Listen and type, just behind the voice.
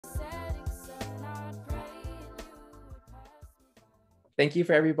Thank you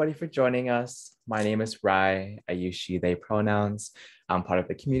for everybody for joining us. My name is Rai. I use she, they pronouns. I'm part of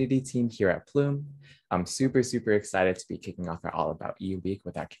the community team here at Plume. I'm super excited to be kicking off our All About You week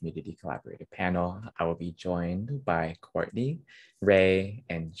with our community collaborator panel. I will be joined by Courtney, Ray,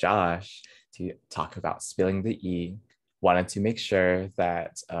 and Josh to talk about spilling the E. Wanted to make sure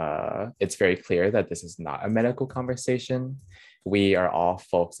that it's very clear that this is not a medical conversation. We are all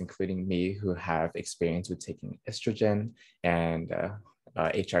folks, including me, who have experience with taking estrogen and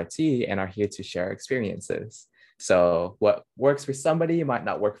HRT and are here to share experiences. So what works for somebody might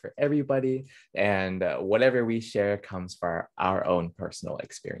not work for everybody, and whatever we share comes from our own personal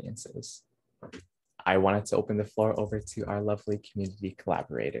experiences. I wanted to open the floor over to our lovely community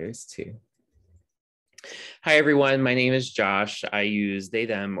collaborators too. Hi, everyone. My name is Josh. I use they,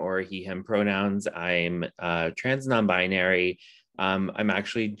 them, or he, him pronouns. I'm trans non-binary. I'm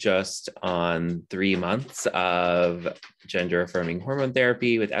actually just on 3 months of gender-affirming hormone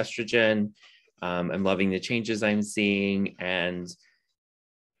therapy with estrogen. I'm loving the changes I'm seeing, and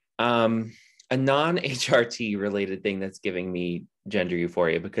a non-HRT related thing that's giving me gender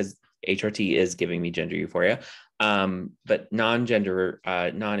euphoria, because HRT is giving me gender euphoria, but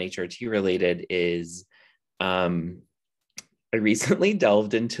non-HRT related is I recently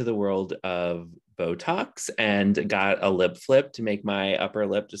delved into the world of Botox and got a lip flip to make my upper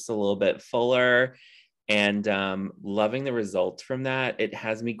lip just a little bit fuller, and loving the results from that. It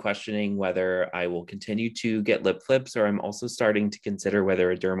has me questioning whether I will continue to get lip flips, or I'm also starting to consider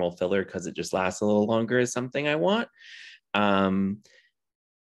whether a dermal filler, because it just lasts a little longer, is something I want.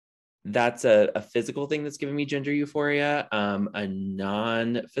 That's a physical thing that's giving me gender euphoria. A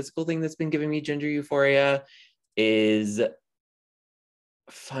non-physical thing that's been giving me gender euphoria is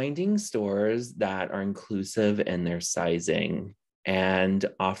finding stores that are inclusive in their sizing and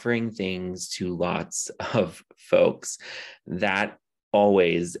offering things to lots of folks. That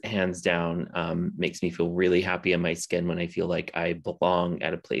always, hands down, makes me feel really happy in my skin when I feel like I belong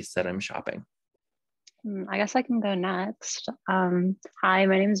at a place that I'm shopping. I guess I can go next. Hi, my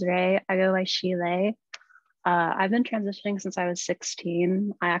name is Ray. I go by Sheila. I've been transitioning since I was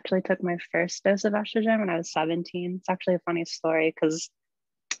 16. I actually took my first dose of estrogen when I was 17. It's actually a funny story because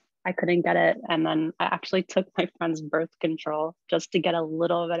I couldn't get it. And then I actually took my friend's birth control just to get a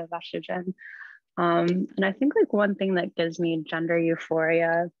little bit of estrogen. And I think like one thing that gives me gender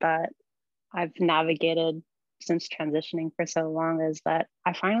euphoria that I've navigated since transitioning for so long is that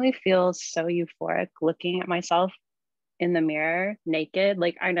I finally feel so euphoric looking at myself in the mirror naked.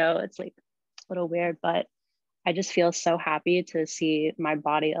 Like, I know it's like a little weird, but I just feel so happy to see my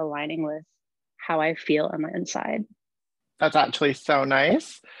body aligning with how I feel on the inside. That's actually so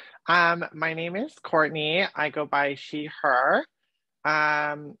nice. My name is Courtney. I go by she, her.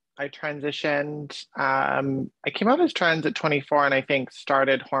 I transitioned, I came out as trans at 24 and I think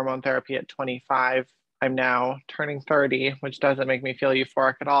started hormone therapy at 25. I'm now turning 30, which doesn't make me feel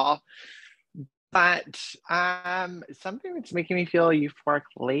euphoric at all. But something that's making me feel euphoric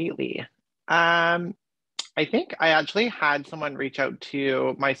lately. I think I actually had someone reach out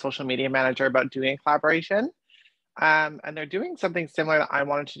to my social media manager about doing a collaboration. And they're doing something similar that I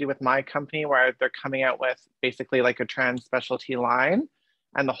wanted to do with my company, where they're coming out with basically like a trans specialty line.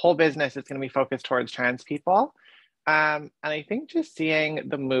 And the whole business is going to be focused towards trans people. And I think just seeing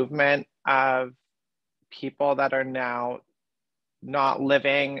the movement of people that are now not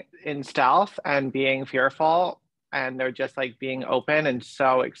living in stealth and being fearful, and they're just like being open and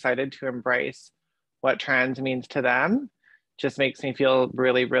so excited to embrace what trans means to them, just makes me feel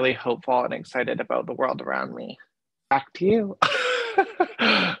really hopeful and excited about the world around me. Back to you.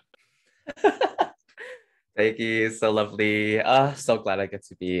 Thank you, so lovely. So glad I get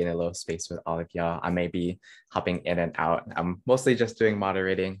to be in a little space with all of y'all. I may be hopping in and out. I'm mostly just doing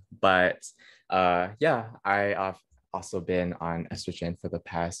moderating, but yeah, I've also been on estrogen for the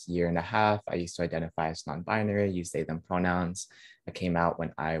past year and a half. I used to identify as non-binary, use they, them pronouns. I came out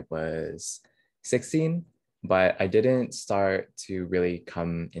when I was 16, but I didn't start to really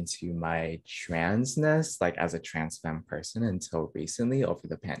come into my transness, like as a trans femme person, until recently over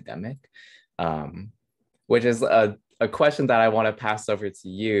the pandemic. Which is a question that I want to pass over to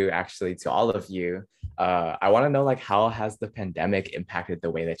you, actually, to all of you. I want to know, like, how has the pandemic impacted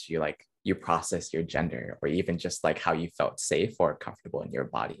the way that you process your gender, or even just like how you felt safe or comfortable in your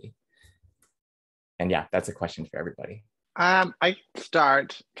body? And yeah, that's a question for everybody. I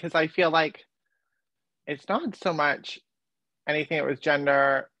start because I feel like it's not so much anything that was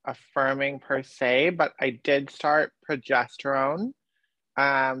gender affirming per se, but I did start progesterone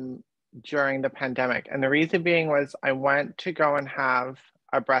during the pandemic. And the reason being was I went to go and have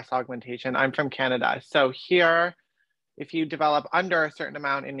a breast augmentation. I'm from Canada. So here if you develop under a certain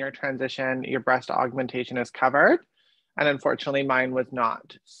amount in your transition, your breast augmentation is covered. And unfortunately, mine was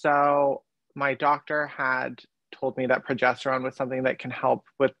not. So my doctor had told me that progesterone was something that can help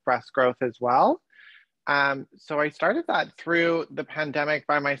with breast growth as well. So I started that through the pandemic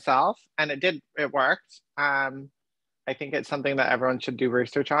by myself, and it worked. I think it's something that everyone should do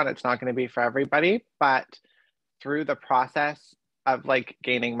research on. It's not going to be for everybody, but through the process of like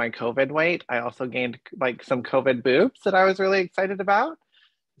gaining my COVID weight, I also gained like some COVID boobs that I was really excited about.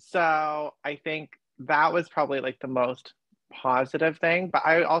 So I think that was probably like the most positive thing. But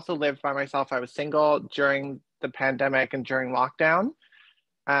I also lived by myself. I was single during the pandemic and during lockdown.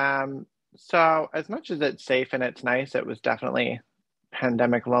 So as much as it's safe and it's nice, it was definitely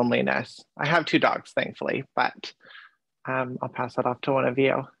pandemic loneliness. I have 2 dogs, thankfully, but I'll pass that off to one of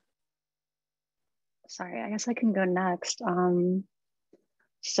you. Sorry, I guess I can go next.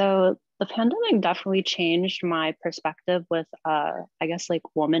 So the pandemic definitely changed my perspective with, I guess, like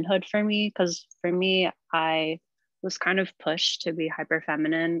womanhood for me. Because for me, I was kind of pushed to be hyper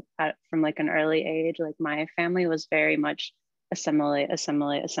feminine from like an early age. Like my family was very much assimilate,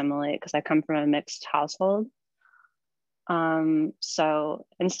 because I come from a mixed household. So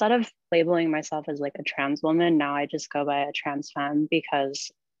instead of labeling myself as like a trans woman, now I just go by a trans femme,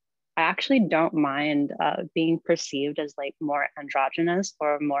 because I actually don't mind being perceived as like more androgynous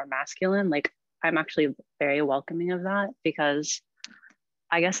or more masculine. Like I'm actually very welcoming of that, because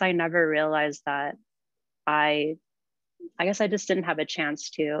I guess I never realized that I guess I just didn't have a chance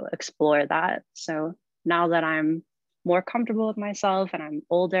to explore that. So now that I'm more comfortable with myself and I'm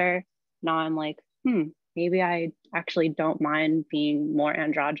older, now I'm like, maybe I actually don't mind being more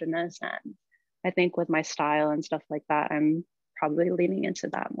androgynous. And I think with my style and stuff like that, I'm probably leaning into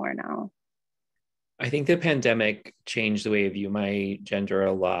that more now. I think the pandemic changed the way I view my gender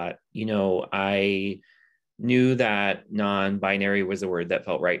a lot. You know, I knew that non-binary was a word that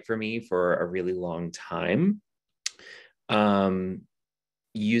felt right for me for a really long time.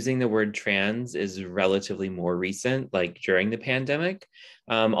 Using the word trans is relatively more recent, like during the pandemic.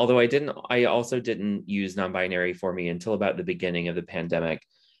 Although I also didn't use non-binary for me until about the beginning of the pandemic.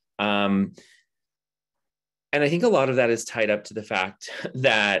 And I think a lot of that is tied up to the fact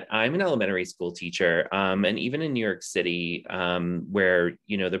that I'm an elementary school teacher. And even in New York City, where,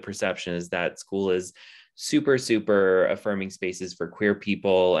 you know, the perception is that school is super, super affirming spaces for queer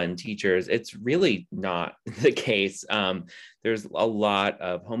people and teachers, it's really not the case. There's a lot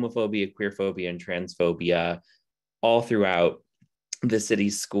of homophobia, queerphobia, and transphobia all throughout the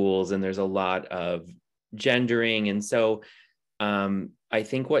city's schools. And there's a lot of gendering. And so I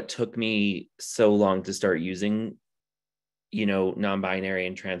think what took me so long to start using, you know, non-binary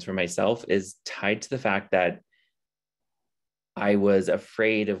and trans for myself is tied to the fact that I was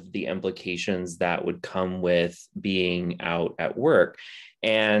afraid of the implications that would come with being out at work.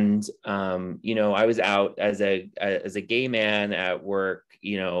 And, you know, I was out as a gay man at work,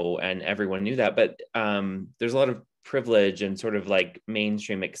 you know, and everyone knew that, but there's a lot of privilege and sort of like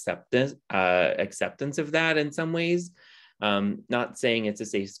mainstream acceptance of that in some ways. Not saying it's a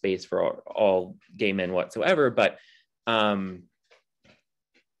safe space for all gay men whatsoever, but,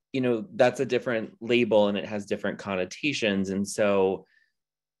 you know, that's a different label and it has different connotations. And so,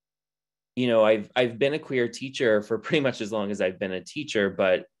 you know, I've been a queer teacher for pretty much as long as I've been a teacher,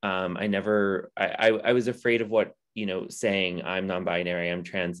 but I was afraid of what, you know, saying I'm non-binary, I'm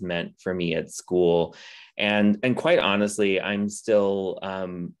trans meant for me at school. And quite honestly, I'm still,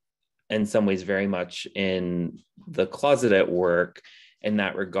 in some ways very much in the closet at work in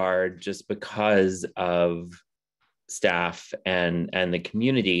that regard, just because of staff and the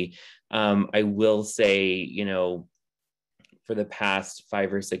community. I will say, you know, for the past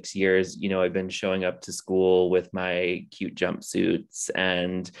 5 or 6 years, you know, I've been showing up to school with my cute jumpsuits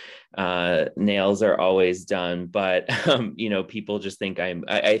and nails are always done. But, you know, people just think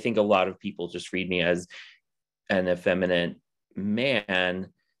I think a lot of people just read me as an effeminate man.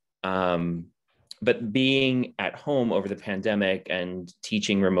 But being at home over the pandemic and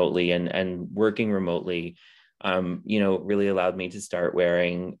teaching remotely and working remotely, you know, really allowed me to start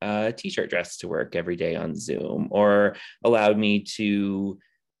wearing a t-shirt dress to work every day on Zoom, or allowed me to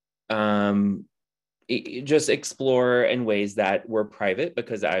just explore in ways that were private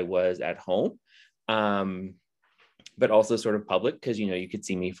because I was at home, but also sort of public because, you know, you could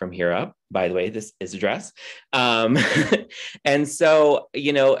see me from here up. By the way, this is a dress. And so,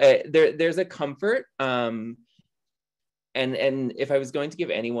 you know, there's a comfort. And if I was going to give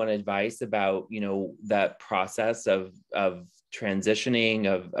anyone advice about, you know, that process of transitioning,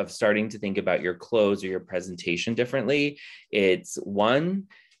 of starting to think about your clothes or your presentation differently, it's one,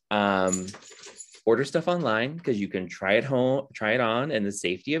 order stuff online because you can try it on in the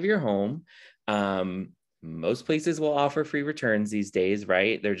safety of your home. Most places will offer free returns these days,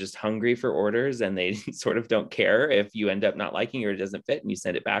 right? They're just hungry for orders and they sort of don't care if you end up not liking it or it doesn't fit and you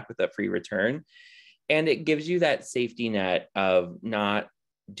send it back with a free return. And it gives you that safety net of not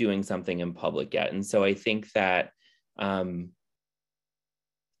doing something in public yet. And so I think that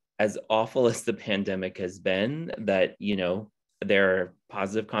as awful as the pandemic has been, that, you know, there are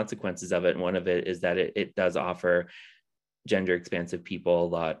positive consequences of it. And one of it is that it does offer gender expansive people a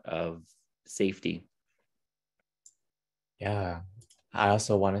lot of safety. Yeah. I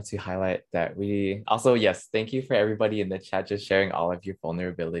also wanted to highlight that we also, yes, thank you for everybody in the chat just sharing all of your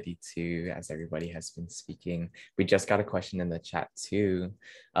vulnerability too, as everybody has been speaking. We just got a question in the chat too.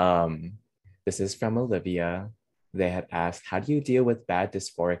 This is from Olivia. They had asked, how do you deal with bad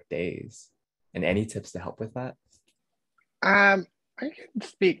dysphoric days? And any tips to help with that? I can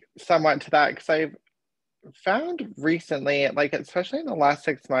speak somewhat to that because I've found recently, like especially in the last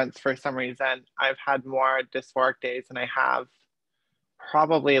 6 months, for some reason, I've had more dysphoric days than I have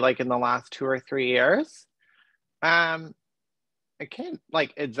probably like in the last 2 or 3 years. I can't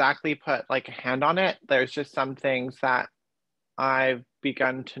like exactly put like a hand on it. There's just some things that I've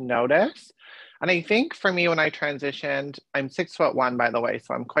begun to notice. And I think for me, when I transitioned, I'm 6'1", by the way,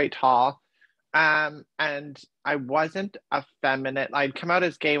 so I'm quite tall. And I wasn't effeminate. I'd come out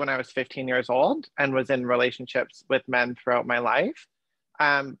as gay when I was 15 years old and was in relationships with men throughout my life.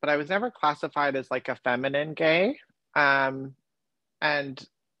 But I was never classified as like a feminine gay. And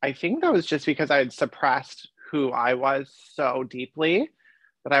I think that was just because I had suppressed who I was so deeply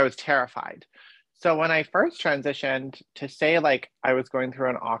that I was terrified. So when I first transitioned, to say like I was going through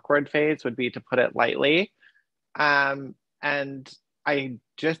an awkward phase would be to put it lightly. And I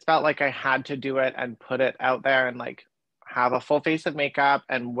just felt like I had to do it and put it out there and like have a full face of makeup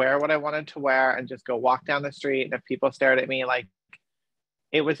and wear what I wanted to wear and just go walk down the street. And if people stared at me, like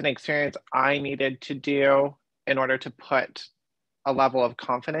it was an experience I needed to do in order to put a level of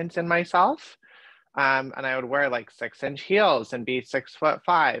confidence in myself. And I would wear like 6-inch heels and be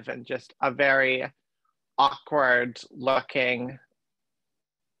 6'5" and just a very awkward looking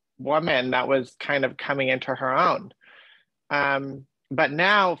woman that was kind of coming into her own. But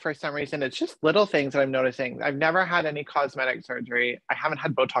now for some reason, it's just little things that I'm noticing. I've never had any cosmetic surgery. I haven't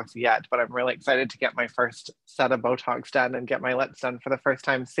had Botox yet, but I'm really excited to get my first set of Botox done and get my lips done for the first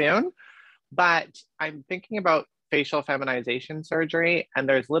time soon. But I'm thinking about facial feminization surgery, and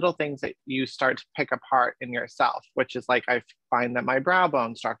there's little things that you start to pick apart in yourself, which is like, I find that my brow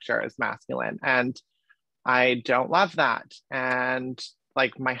bone structure is masculine and I don't love that. And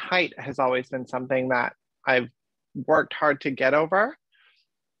like my height has always been something that I've worked hard to get over.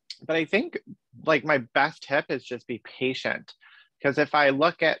 But I think like my best tip is just be patient. Because if I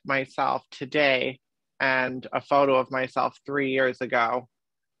look at myself today and a photo of myself 3 years ago,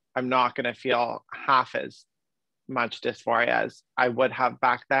 I'm not going to feel half as much dysphoria as I would have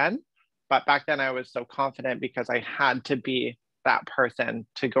back then. But back then I was so confident because I had to be that person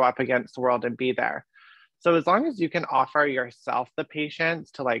to go up against the world and be there. So as long as you can offer yourself the patience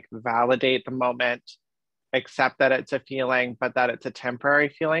to like validate the moment, accept that it's a feeling, but that it's a temporary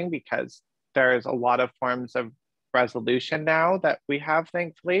feeling, because there's a lot of forms of resolution now that we have,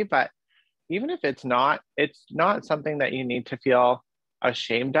 thankfully. But even if it's not something that you need to feel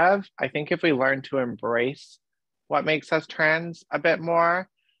ashamed of. I think if we learn to embrace what makes us trans a bit more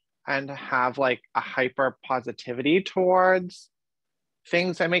and have like a hyper positivity towards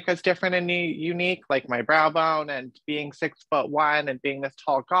things that make us different and unique, like my brow bone and being 6'1" and being this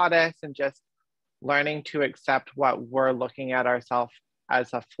tall goddess, and just learning to accept what we're looking at ourselves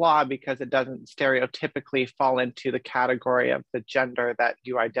as a flaw, because it doesn't stereotypically fall into the category of the gender that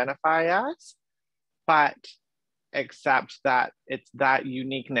you identify as, but accept that it's that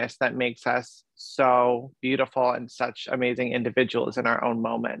uniqueness that makes us so beautiful and such amazing individuals in our own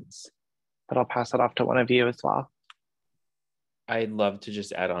moments. But I'll pass it off to one of you as well. I'd love to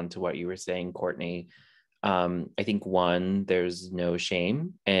just add on to what you were saying, Courtney. I think one, there's no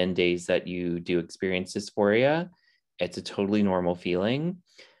shame in days that you do experience dysphoria. It's a totally normal feeling.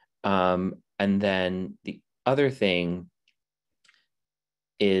 And then the other thing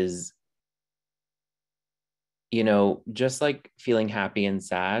is, you know, just like feeling happy and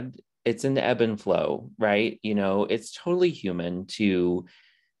sad, it's an ebb and flow, right? You know, it's totally human to,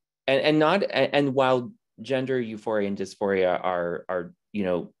 and while gender euphoria and dysphoria are, you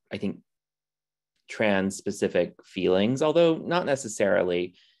know, I think trans specific feelings, although not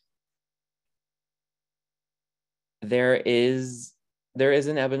necessarily, there is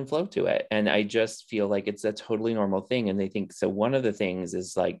an ebb and flow to it. And I just feel like it's a totally normal thing. And they think, so one of the things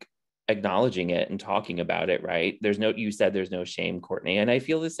is like acknowledging it and talking about it, right? You said there's no shame, Courtney, and I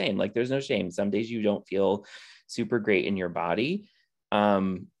feel the same. Like there's no shame. Some days you don't feel super great in your body.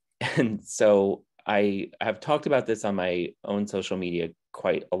 And so I have talked about this on my own social media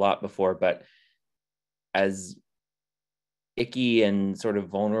quite a lot before, but as icky and sort of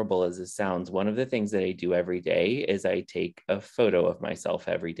vulnerable as it sounds, one of the things that I do every day is I take a photo of myself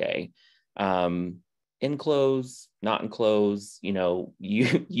every day. In clothes, not in clothes,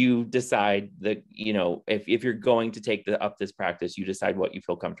 you decide that, if you're going to take up this practice, you decide what you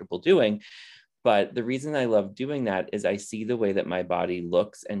feel comfortable doing. But the reason I love doing that is I see the way that my body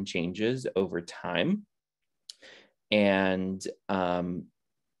looks and changes over time. And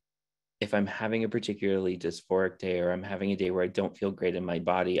if I'm having a particularly dysphoric day, or I'm having a day where I don't feel great in my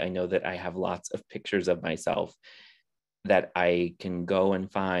body, I know that I have lots of pictures of myself that I can go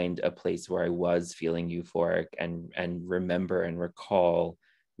and find a place where I was feeling euphoric and remember and recall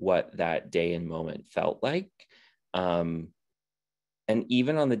what that day and moment felt like. And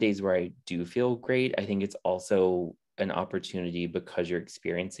even on the days where I do feel great, I think it's also an opportunity, because you're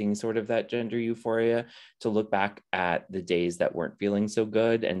experiencing sort of that gender euphoria, to look back at the days that weren't feeling so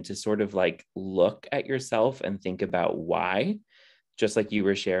good and to sort of like look at yourself and think about why. Just like you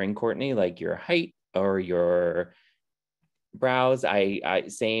were sharing, Courtney, like your height or your brows, I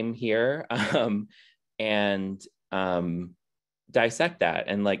same here. And dissect that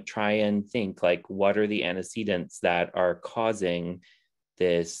and like try and think like, what are the antecedents that are causing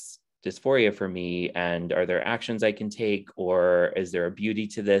this dysphoria for me, and are there actions I can take, or is there a beauty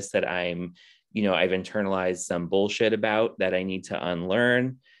to this that I've internalized some bullshit about that I need to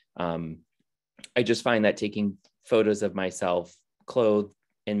unlearn. I just find that taking photos of myself clothed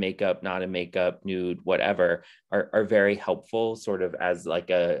in makeup, not in makeup, nude, whatever, are very helpful, sort of as like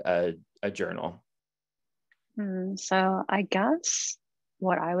a journal. So I guess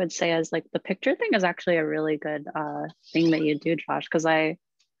what I would say is like the picture thing is actually a really good thing that you do, Josh, because I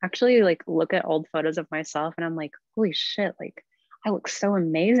actually like look at old photos of myself and I'm like, holy shit, like I look so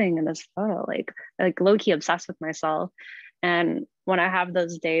amazing in this photo, like low-key obsessed with myself. And when I have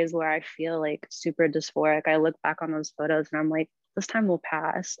those days where I feel like super dysphoric, I look back on those photos and I'm like, this time will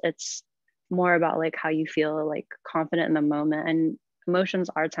pass. It's more about like how you feel like confident in the moment, and emotions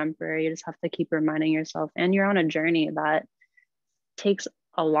are temporary. You just have to keep reminding yourself, and you're on a journey that takes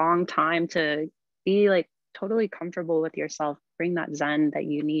a long time to be like totally comfortable with yourself, bring that zen that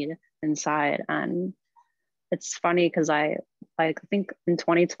you need inside. And it's funny because I think in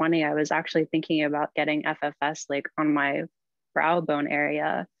 2020 I was actually thinking about getting FFS like on my brow bone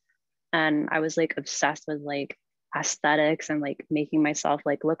area, and I was like obsessed with like aesthetics and like making myself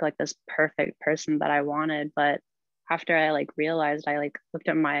like look like this perfect person that I wanted. But after I like realized, I like looked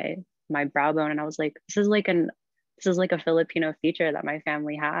at my brow bone and I was like, this is like a Filipino feature that my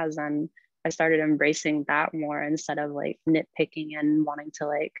family has. And I started embracing that more instead of like nitpicking and wanting to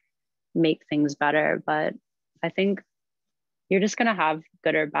like make things better. But I think you're just gonna have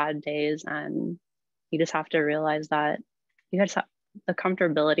good or bad days, and you just have to realize that the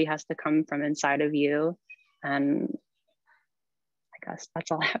comfortability has to come from inside of you. And I guess that's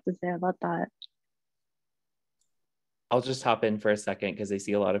all I have to say about that. I'll just hop in for a second because I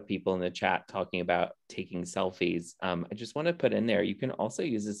see a lot of people in the chat talking about taking selfies. I just want to put in there, you can also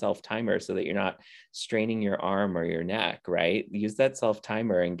use a self timer so that you're not straining your arm or your neck, right? Use that self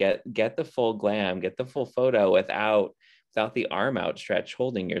timer and get the full glam, get the full photo without the arm outstretched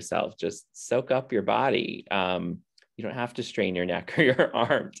holding yourself. Just soak up your body. You don't have to strain your neck or your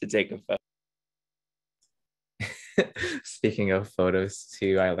arm to take a photo. Speaking of photos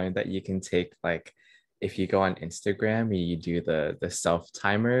too, I learned that you can take like, if you go on Instagram, you do the self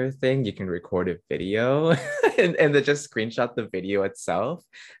timer thing, you can record a video and then just screenshot the video itself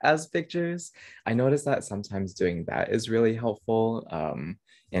as pictures. I noticed that sometimes doing that is really helpful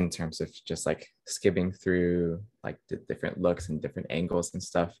in terms of just like skipping through like the different looks and different angles and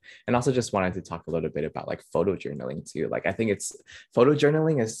stuff. And also just wanted to talk a little bit about like photo journaling too. Like I think it's photo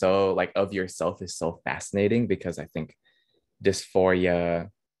journaling is so like of yourself is so fascinating, because I think dysphoria,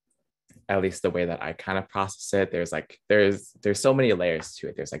 at least the way that I kind of process it, there's so many layers to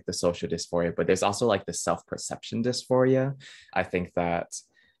it. There's like the social dysphoria, but there's also like the self-perception dysphoria. I think that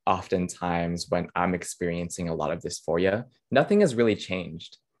oftentimes when I'm experiencing a lot of dysphoria, nothing has really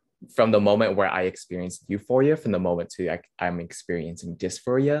changed from the moment where I experienced euphoria, from the moment to I'm experiencing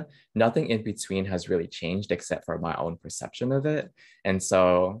dysphoria. Nothing in between has really changed except for my own perception of it. And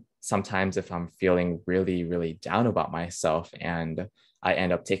so sometimes if I'm feeling really, really down about myself and I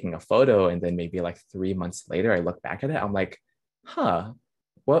end up taking a photo, and then maybe like 3 months later, I look back at it, I'm like,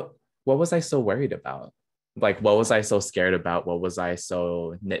 what was I so worried about? like what was I so scared about? What was I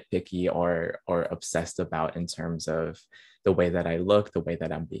so nitpicky or obsessed about in terms of the way that I look, the way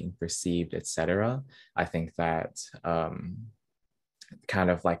that I'm being perceived, etc. I think that kind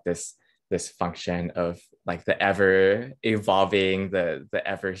of like this function of like the ever evolving, the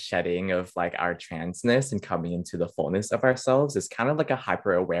ever shedding of like our transness and coming into the fullness of ourselves is kind of like a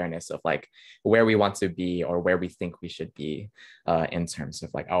hyper awareness of like where we want to be or where we think we should be in terms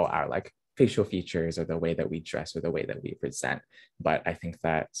of like, oh, our like facial features or the way that we dress or the way that we present. But I think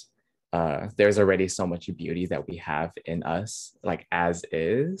that there's already so much beauty that we have in us, like as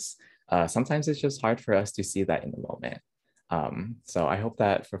is. Sometimes it's just hard for us to see that in the moment. So I hope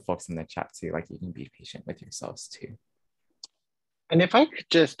that for folks in the chat too, like you can be patient with yourselves too. And if I could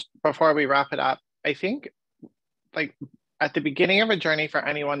just, before we wrap it up, I think like at the beginning of a journey for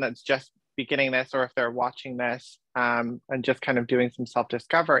anyone that's just beginning this, or if they're watching this and just kind of doing some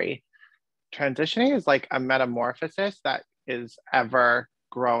self-discovery, transitioning is like a metamorphosis that is ever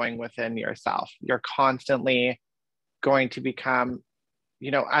growing within yourself. You're constantly going to become,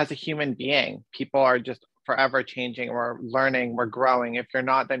 you know, as a human being, people are just forever changing. We're learning, we're growing. If you're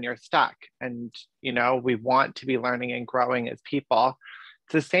not, then you're stuck. And, you know, we want to be learning and growing as people.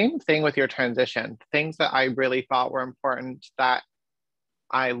 It's the same thing with your transition. Things that I really thought were important that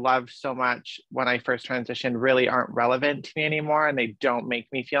I loved so much when I first transitioned really aren't relevant to me anymore. And they don't make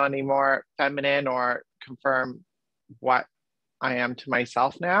me feel any more feminine or confirm what I am to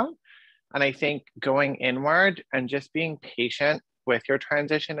myself now. And I think going inward and just being patient with your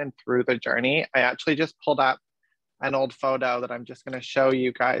transition and through the journey, I actually just pulled up an old photo that I'm just going to show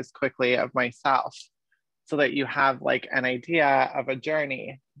you guys quickly of myself so that you have like an idea of a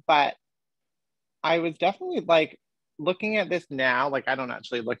journey. But I was definitely like looking at this now, like I don't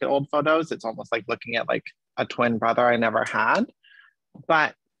actually look at old photos. It's almost like looking at like a twin brother I never had.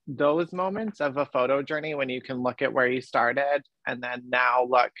 But those moments of a photo journey when you can look at where you started and then now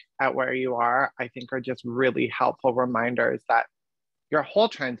look at where you are, I think are just really helpful reminders that your whole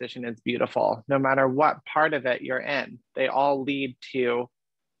transition is beautiful, no matter what part of it you're in. They all lead to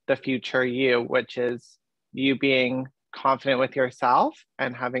the future you, which is you being confident with yourself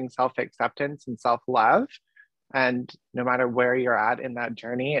and having self-acceptance and self-love. And no matter where you're at in that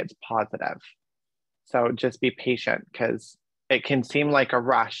journey, it's positive. So just be patient because it can seem like a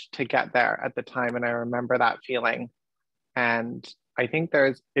rush to get there at the time. And I remember that feeling. And I think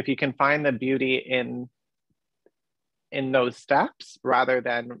if you can find the beauty in those steps rather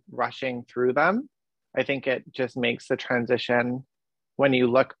than rushing through them, I think it just makes the transition, when you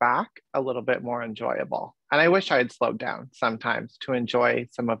look back, a little bit more enjoyable. And I wish I had slowed down sometimes to enjoy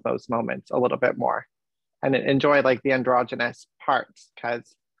some of those moments a little bit more and enjoy like the androgynous parts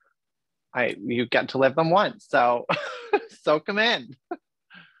because you get to live them once. So soak them in.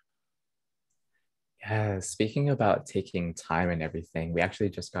 Yeah, speaking about taking time and everything, we actually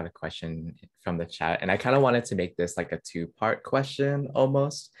just got a question from the chat, and I kind of wanted to make this like a two-part question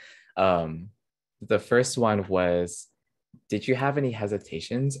almost. The first one was, did you have any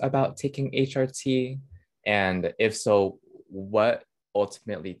hesitations about taking HRT? And if so, what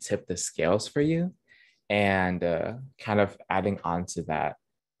ultimately tipped the scales for you? And kind of adding on to that,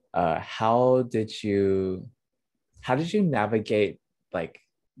 how did you navigate like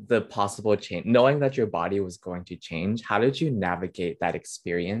the possible change, knowing that your body was going to change? How did you navigate that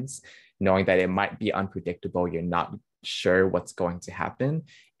experience, knowing that it might be unpredictable, you're not sure what's going to happen,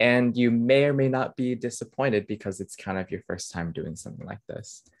 and you may or may not be disappointed because it's kind of your first time doing something like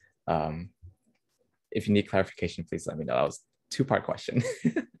this? If you need clarification, please let me know. That was a two-part question.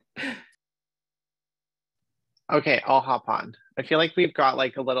 Okay, I'll hop on. I feel like we've got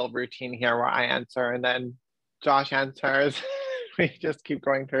like a little routine here where I answer and then Josh answers. We just keep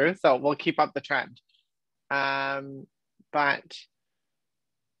going through. So we'll keep up the trend. But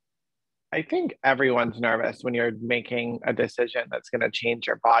I think everyone's nervous when you're making a decision that's going to change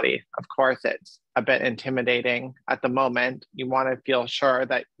your body. Of course, it's a bit intimidating at the moment. You want to feel sure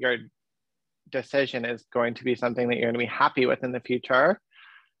that your decision is going to be something that you're going to be happy with in the future.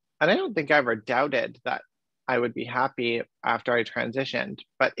 And I don't think I ever doubted that I would be happy after I transitioned.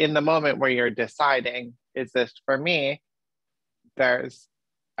 But in the moment where you're deciding, is this for me? There's,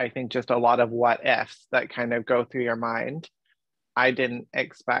 I think, just a lot of what ifs that kind of go through your mind. I didn't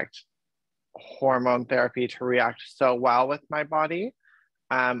expect hormone therapy to react so well with my body.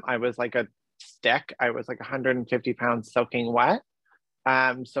 I was like a stick. I was like 150 pounds soaking wet.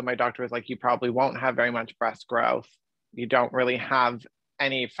 So my doctor was like, you probably won't have very much breast growth. You don't really have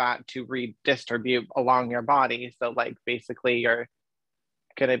any fat to redistribute along your body. So like basically you're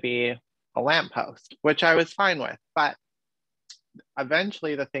gonna be a lamppost, which I was fine with. But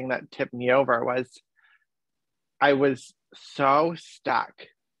eventually the thing that tipped me over was I was so stuck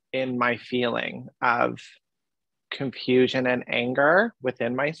in my feeling of confusion and anger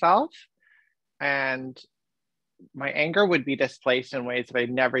within myself. And my anger would be displaced in ways that I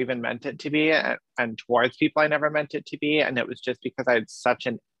never even meant it to be, and towards people I never meant it to be. And it was just because I had such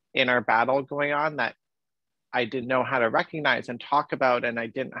an inner battle going on that I didn't know how to recognize and talk about, and I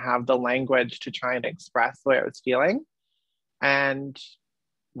didn't have the language to try and express the way I was feeling. And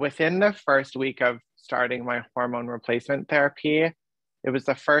within the first week of starting my hormone replacement therapy, it was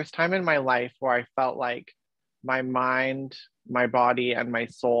the first time in my life where I felt like my mind, my body, and my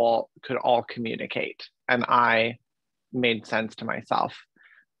soul could all communicate, and I made sense to myself.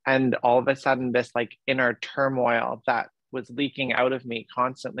 And all of a sudden, this like inner turmoil that was leaking out of me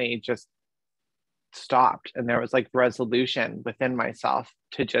constantly just stopped. And there was like resolution within myself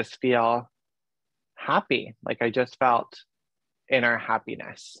to just feel happy. Like I just felt inner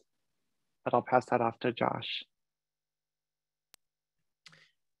happiness. But I'll pass that off to Josh.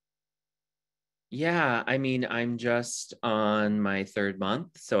 Yeah, I mean, I'm just on my 3rd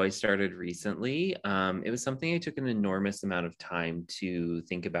month, so I started recently. It was something I took an enormous amount of time to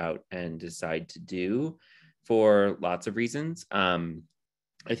think about and decide to do for lots of reasons.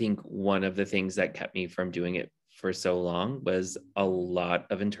 I think one of the things that kept me from doing it for so long was a lot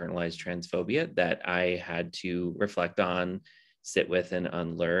of internalized transphobia that I had to reflect on, sit with, and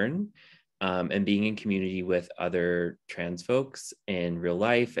unlearn. And being in community with other trans folks in real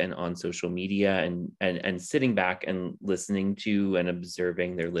life and on social media, and sitting back and listening to and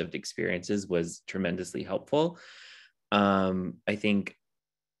observing their lived experiences was tremendously helpful. I think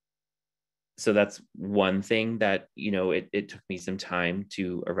so. That's one thing that, you know, it took me some time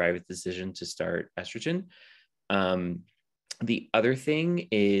to arrive at the decision to start estrogen. The other thing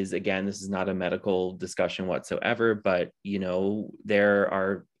is, again, this is not a medical discussion whatsoever, but, you know, there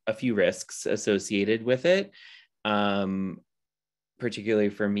are a few risks associated with it. Particularly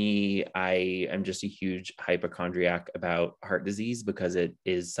for me, I am just a huge hypochondriac about heart disease because it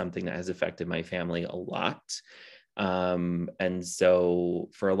is something that has affected my family a lot. And so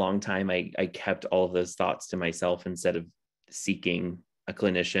for a long time, I kept all of those thoughts to myself instead of seeking a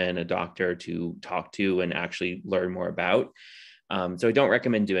clinician, a doctor to talk to and actually learn more about. So I don't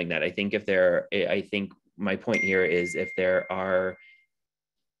recommend doing that. I think my point here is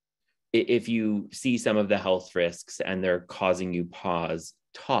if you see some of the health risks and they're causing you pause,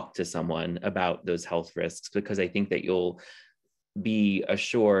 talk to someone about those health risks, because I think that you'll be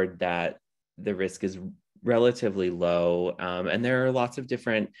assured that the risk is relatively low. And there are lots of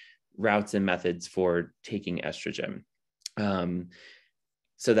different routes and methods for taking estrogen.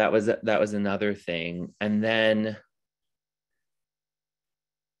 So that was another thing. And then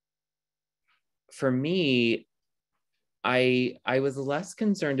for me, I was less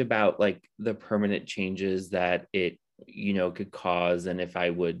concerned about like the permanent changes that it, you know, could cause, and if I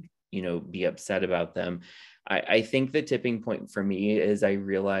would, you know, be upset about them. I think the tipping point for me is I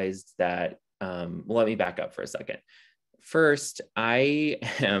realized that, well, let me back up for a second. First, I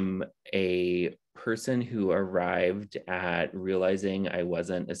am a person who arrived at realizing I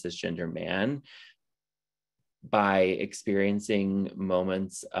wasn't a cisgender man by experiencing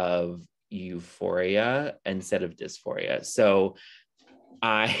moments of euphoria instead of dysphoria. So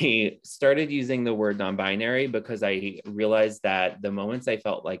I started using the word non-binary because I realized that the moments I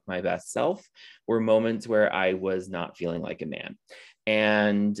felt like my best self were moments where I was not feeling like a man.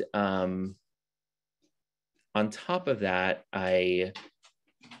 And on top of that, I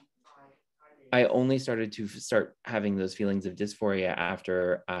only started to start having those feelings of dysphoria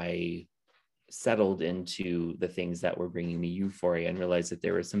after I settled into the things that were bringing me euphoria and realized that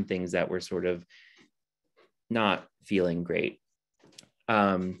there were some things that were sort of not feeling great.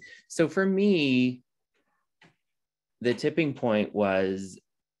 So for me, the tipping point was,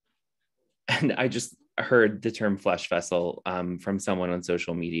 and I just heard the term flesh vessel from someone on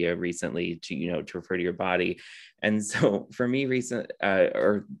social media recently to, you know, to refer to your body. And so for me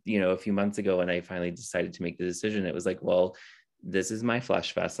a few months ago, when I finally decided to make the decision, it was like, well, this is my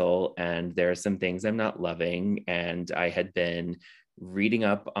flesh vessel, and there are some things I'm not loving. And I had been reading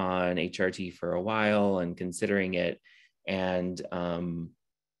up on HRT for a while and considering it. And,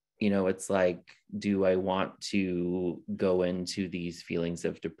 you know, it's like, do I want to go into these feelings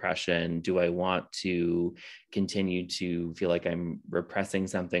of depression? Do I want to continue to feel like I'm repressing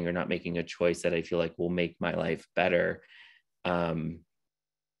something or not making a choice that I feel like will make my life better? So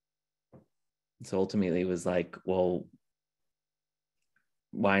ultimately it was like, well,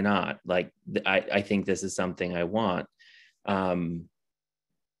 why not? Like, I think this is something I want.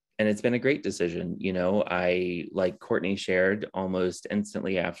 it's been a great decision. You know, I, like Courtney shared, almost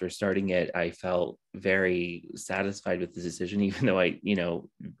instantly after starting it, I felt very satisfied with the decision, even though I, you know,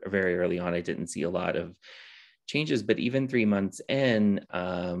 very early on, I didn't see a lot of changes. But even 3 months in,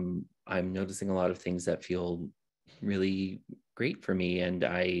 I'm noticing a lot of things that feel really great for me, and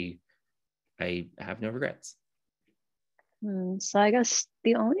I have no regrets. So I guess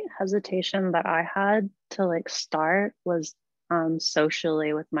the only hesitation that I had to like start was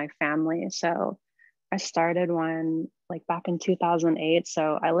socially with my family. So I started when like back in 2008.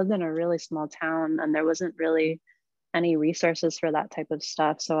 So I lived in a really small town and there wasn't really any resources for that type of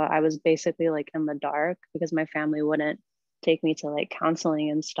stuff. So I was basically like in the dark because my family wouldn't take me to like counseling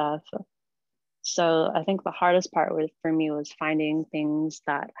and stuff. So I think the hardest part was for me was finding things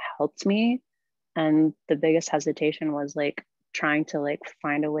that helped me. And the biggest hesitation was like trying to like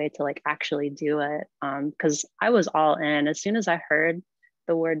find a way to like actually do it. Because I was all in. As soon as I heard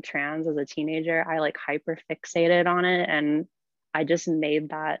the word trans as a teenager, I like hyper fixated on it. And I just made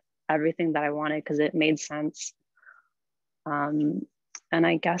that everything that I wanted because it made sense. And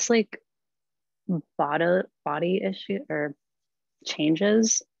I guess like body issue or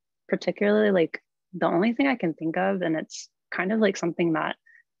changes, particularly like the only thing I can think of, and it's kind of like something that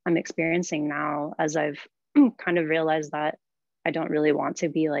I'm experiencing now as I've kind of realized that I don't really want to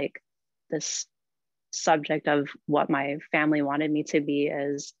be like this subject of what my family wanted me to be,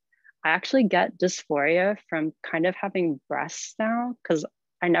 is I actually get dysphoria from kind of having breasts now because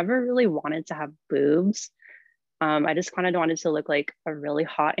I never really wanted to have boobs. I just kind of wanted to look like a really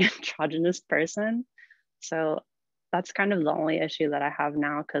hot androgynous person. So that's kind of the only issue that I have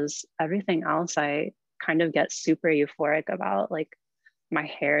now, because everything else I kind of get super euphoric about. Like my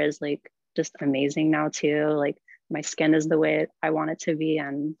hair is like just amazing now too. Like my skin is the way I want it to be.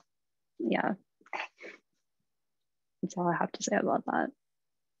 And yeah, that's all I have to say about that.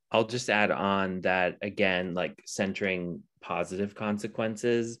 I'll just add on that again, like centering positive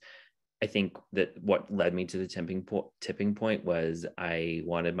consequences. I think that what led me to the tipping point was I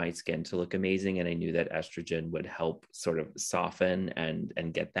wanted my skin to look amazing, and I knew that estrogen would help sort of soften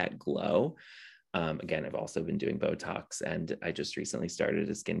and get that glow. Again, I've also been doing Botox, and I just recently started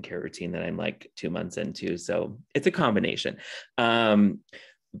a skincare routine that I'm like 2 months into, so it's a combination.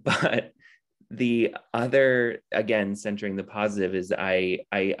 But the other, again, centering the positive, is I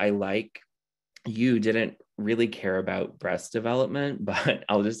like, you didn't really care about breast development, but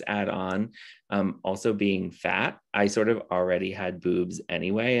I'll just add on, also being fat, I sort of already had boobs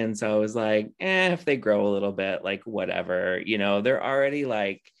anyway. And so I was like, if they grow a little bit, like whatever, you know, they're already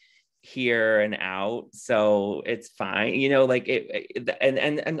like here and out, so it's fine, you know, like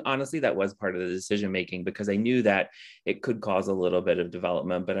and honestly that was part of the decision making, because I knew that it could cause a little bit of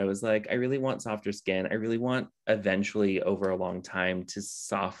development, but I was like, I really want softer skin. I really want eventually over a long time to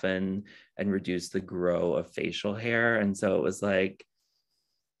soften and reduce the grow of facial hair. And so it was like,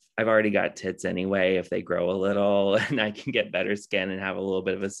 I've already got tits anyway. If they grow a little and I can get better skin and have a little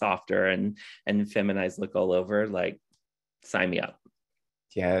bit of a softer and feminized look all over, like sign me up.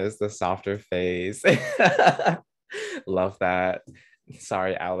 Yes, the softer face. Love that.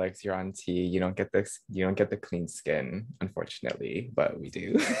 Sorry, Alex, you're on T. You don't get this, you don't get the clean skin, unfortunately, but we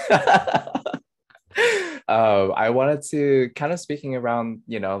do. I wanted to kind of speaking around,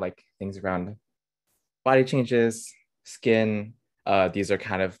 you know, like things around body changes, skin. These are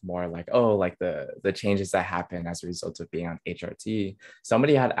kind of more like, oh, like the changes that happen as a result of being on HRT.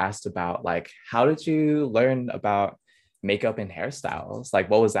 Somebody had asked about like, how did you learn about makeup and hairstyles? Like,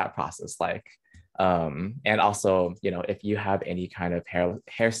 what was that process like? And also, you know, if you have any kind of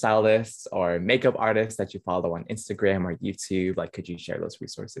hairstylists or makeup artists that you follow on Instagram or YouTube, like, could you share those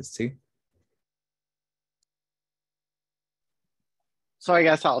resources too? So I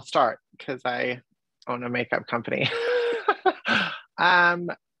guess I'll start because I own a makeup company.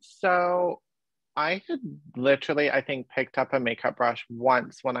 So I had literally, I think, picked up a makeup brush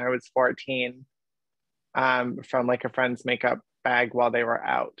once when I was 14, from like a friend's makeup bag while they were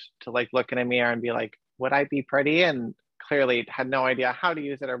out, to like look in a mirror and be like, would I be pretty? And clearly had no idea how to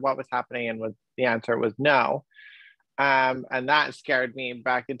use it or what was happening. And the answer was no. And that scared me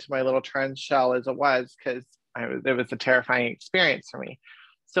back into my little trans shell as it was, because it was a terrifying experience for me.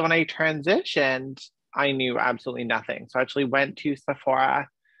 So when I transitioned, I knew absolutely nothing. So I actually went to Sephora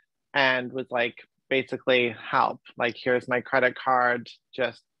and was like, basically, help. Like, here's my credit card,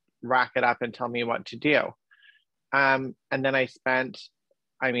 just rack it up and tell me what to do. And then I spent,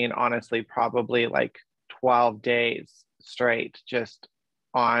 I mean, honestly, probably like 12 days straight just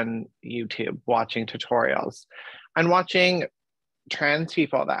on YouTube watching tutorials and watching trans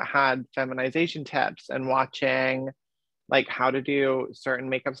people that had feminization tips, and watching like how to do certain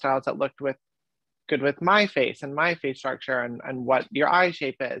makeup styles that looked good with my face and my face structure, and what your eye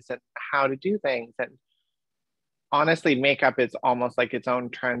shape is and how to do things. And honestly, makeup is almost like its own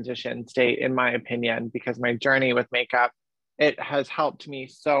transition state, in my opinion, because my journey with makeup, it has helped me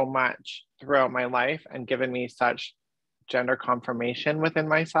so much throughout my life and given me such gender confirmation within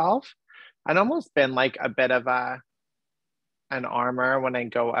myself, and almost been like a bit of an armor when I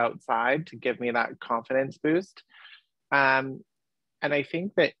go outside to give me that confidence boost. And I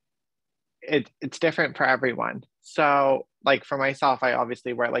think that it's different for everyone. So like for myself, I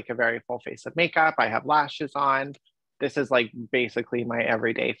obviously wear like a very full face of makeup. I have lashes on. This is like basically my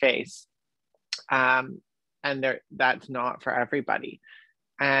everyday face. And that's not for everybody.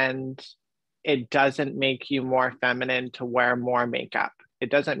 And it doesn't make you more feminine to wear more makeup. It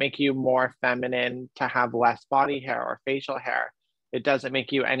doesn't make you more feminine to have less body hair or facial hair. It doesn't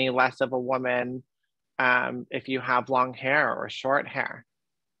make you any less of a woman if you have long hair or short hair.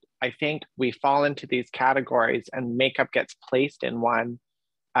 I think we fall into these categories and makeup gets placed in one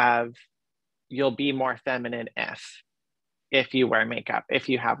of you'll be more feminine if you wear makeup, if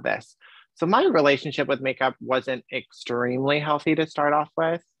you have this. So my relationship with makeup wasn't extremely healthy to start off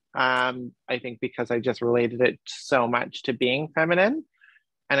with. I think because I just related it so much to being feminine.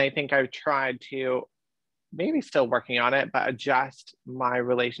 And I think I've tried to, maybe still working on it, but adjust my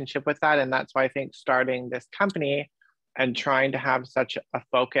relationship with that. And that's why I think starting this company and trying to have such a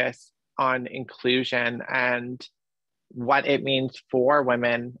focus on inclusion and what it means for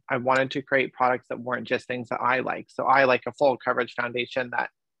women, I wanted to create products that weren't just things that I like. So I like a full coverage foundation that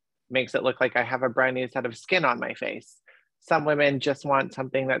makes it look like I have a brand new set of skin on my face. Some women just want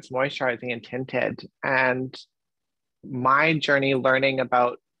something that's moisturizing and tinted. And my journey learning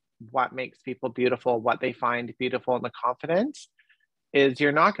about what makes people beautiful, what they find beautiful in the confidence, is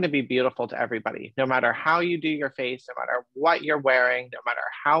you're not going to be beautiful to everybody, no matter how you do your face, no matter what you're wearing, no matter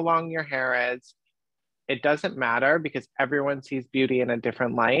how long your hair is. It doesn't matter because everyone sees beauty in a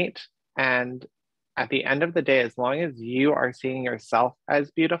different light. And at the end of the day, as long as you are seeing yourself as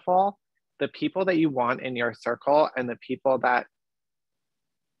beautiful, the people that you want in your circle and the people that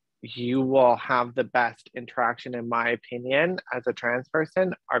you will have the best interaction, in my opinion, as a trans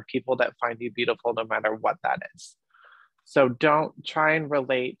person, are people that find you beautiful no matter what that is. So don't try and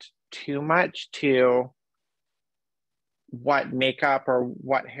relate too much to what makeup or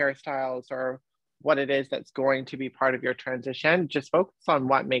what hairstyles or what it is that's going to be part of your transition. Just focus on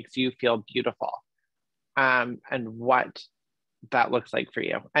what makes you feel beautiful, and what that looks like for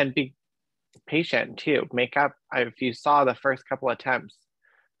you. And be patient too. Makeup, if you saw the first couple attempts,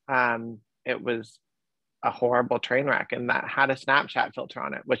 it was a horrible train wreck, and that had a Snapchat filter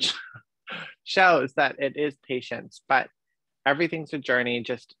on it, which shows that it is patience, but everything's a journey.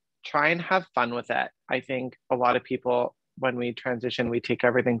 Just try and have fun with it. I think a lot of people, when we transition, we take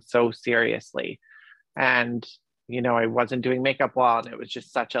everything so seriously. And, I wasn't doing makeup well, and it was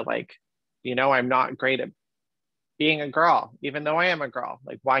just such a I'm not great at being a girl, even though I am a girl.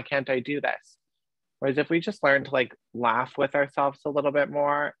 Like, why can't I do this? Whereas if we just learn to laugh with ourselves a little bit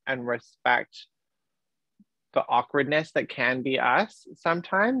more and respect the awkwardness that can be us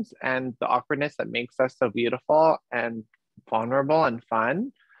sometimes, and the awkwardness that makes us so beautiful and vulnerable and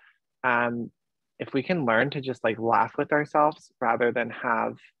fun, if we can learn to just laugh with ourselves rather than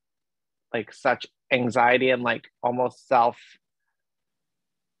have such anxiety and almost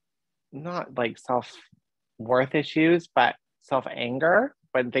not self-worth issues, but self-anger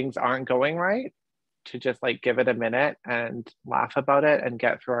when things aren't going right, to just give it a minute and laugh about it and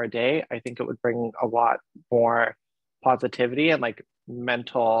get through our day, I think it would bring a lot more positivity and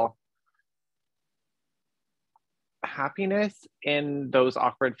mental happiness in those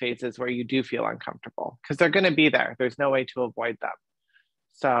awkward phases where you do feel uncomfortable, because they're going to be there. There's no way to avoid them.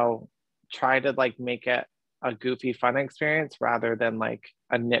 So try to make it a goofy, fun experience rather than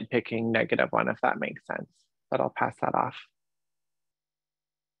a nitpicking negative one, if that makes sense. But I'll pass that off.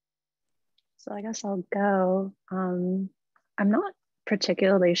 So I guess I'll go. I'm not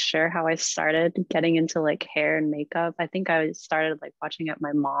particularly sure how I started getting into hair and makeup. I think I started watching at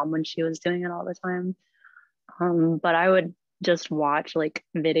my mom when she was doing it all the time. But I would just watch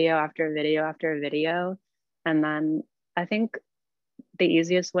video after video after video. And then I think the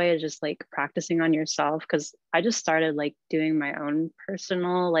easiest way is just practicing on yourself, because I just started doing my own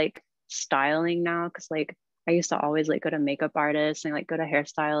personal styling now, because I used to always go to makeup artists and go to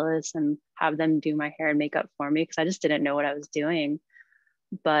hairstylists and have them do my hair and makeup for me, because I just didn't know what I was doing.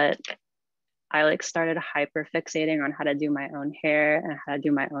 But I started hyper fixating on how to do my own hair and how to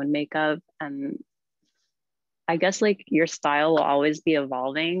do my own makeup. And I guess your style will always be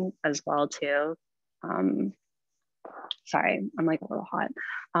evolving as well too. sorry, I'm like a little hot.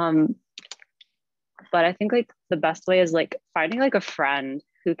 But I think like the best way is like finding like a friend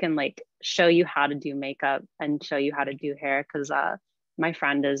who can like show you how to do makeup and show you how to do hair. Cause my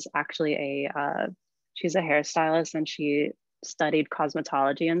friend is actually she's a hairstylist and she studied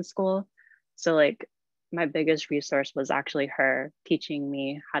cosmetology in school. So like my biggest resource was actually her teaching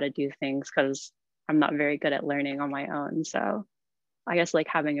me how to do things because I'm not very good at learning on my own. So I guess like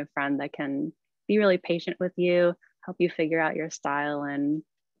having a friend that can be really patient with you, help you figure out your style and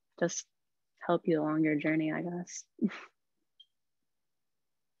just help you along your journey, I guess.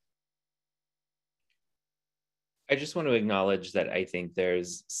 I just want to acknowledge that I think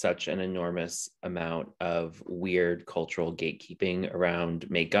there's such an enormous amount of weird cultural gatekeeping around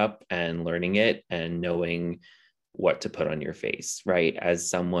makeup and learning it and knowing what to put on your face, right? As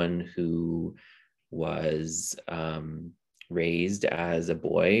someone who was raised as a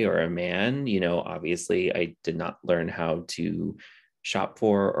boy or a man, you know, obviously I did not learn how to shop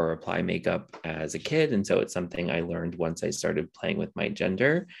for or apply makeup as a kid. And so it's something I learned once I started playing with my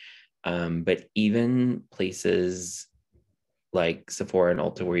gender. But even places like Sephora and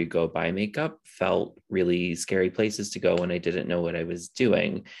Ulta where you go buy makeup felt really scary places to go when I didn't know what I was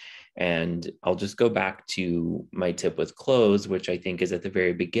doing. And I'll just go back to my tip with clothes, which I think is at the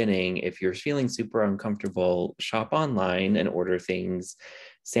very beginning. If you're feeling super uncomfortable, shop online and order things,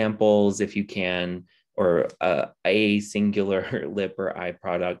 samples if you can, or a singular lip or eye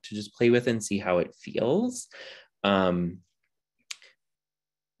product to just play with and see how it feels.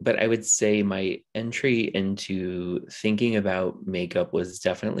 But I would say my entry into thinking about makeup was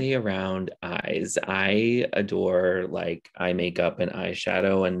definitely around eyes. I adore like eye makeup and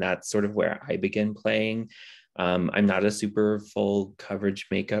eyeshadow, and that's sort of where I begin playing. I'm not a super full coverage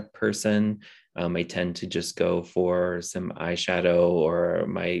makeup person. I tend to just go for some eyeshadow, or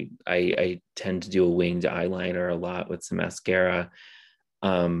I tend to do a winged eyeliner a lot with some mascara.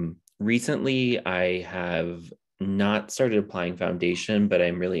 Recently, I have not started applying foundation, but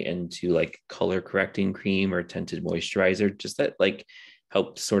I'm really into like color correcting cream or tinted moisturizer, just that like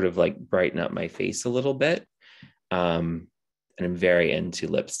helps sort of like brighten up my face a little bit. And I'm very into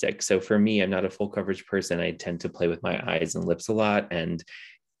lipstick. So for me, I'm not a full coverage person. I tend to play with my eyes and lips a lot. And,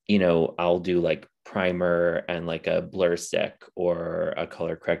 you know, I'll do like primer and like a blur stick or a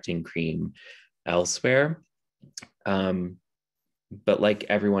color correcting cream elsewhere. But like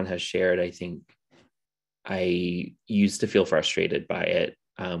everyone has shared, I think I used to feel frustrated by it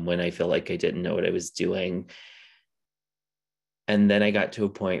when I feel like I didn't know what I was doing. And then I got to a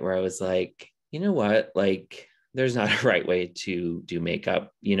point where I was like, you know what? Like, there's not a right way to do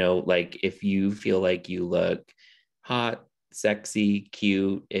makeup. You know, like if you feel like you look hot, sexy,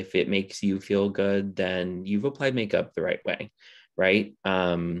 cute, if it makes you feel good, then you've applied makeup the right way. Right.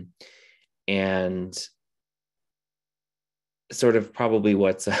 And sort of probably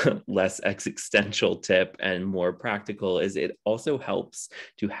what's a less existential tip and more practical is it also helps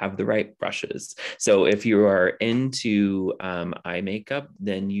to have the right brushes. So if you are into eye makeup,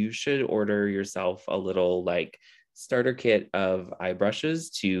 then you should order yourself a little like starter kit of eye brushes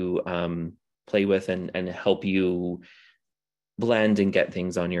to play with and help you blend and get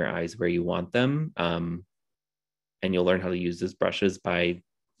things on your eyes where you want them. And you'll learn how to use those brushes by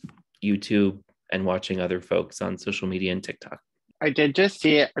YouTube and watching other folks on social media and TikTok. I did just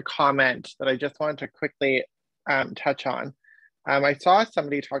see a comment that I just wanted to quickly touch on. I saw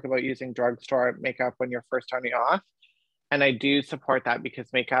somebody talk about using drugstore makeup when you're first starting off. And I do support that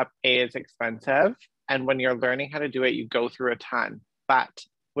because makeup, A, is expensive. And when you're learning how to do it, you go through a ton. But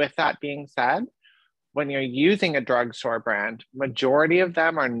with that being said, when you're using a drugstore brand, majority of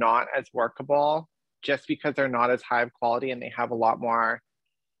them are not as workable just because they're not as high of quality and they have a lot more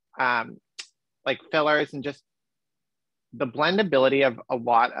like fillers, and just the blendability of a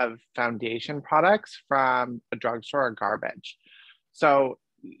lot of foundation products from a drugstore are garbage. So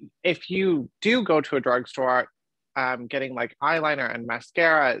if you do go to a drugstore, getting like eyeliner and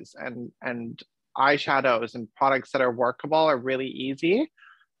mascaras and eyeshadows and products that are workable are really easy.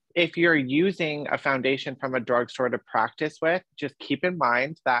 If you're using a foundation from a drugstore to practice with, just keep in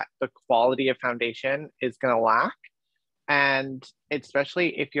mind that the quality of foundation is going to lack. And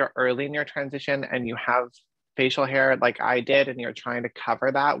especially if you're early in your transition and you have facial hair like I did, and you're trying to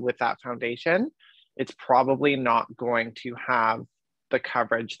cover that with that foundation, it's probably not going to have the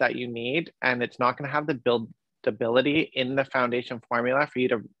coverage that you need. And it's not going to have the buildability in the foundation formula for you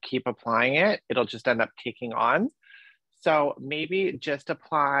to keep applying it. It'll just end up kicking on. So maybe just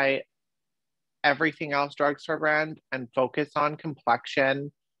apply everything else drugstore brand and focus on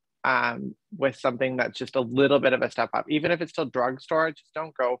complexion with something that's just a little bit of a step up. Even if it's still drugstore, just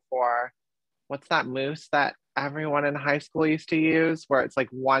don't go for what's that mousse that everyone in high school used to use where it's like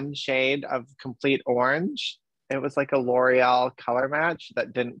one shade of complete orange? It was like a L'Oreal color match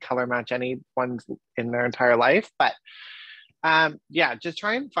that didn't color match anyone's in their entire life. But yeah, just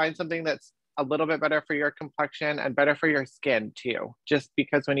try and find something that's a little bit better for your complexion and better for your skin too. Just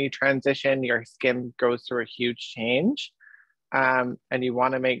because when you transition, your skin goes through a huge change. And you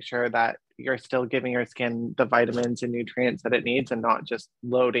want to make sure that you're still giving your skin the vitamins and nutrients that it needs and not just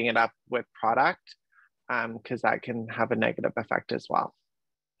loading it up with product, because that can have a negative effect as well.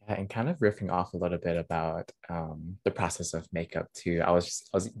 Yeah, and kind of riffing off a little bit about the process of makeup too.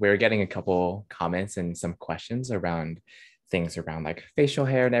 We were getting a couple comments and some questions around things around like facial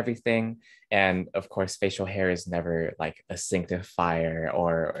hair and everything. And of course, facial hair is never like a sanctifier,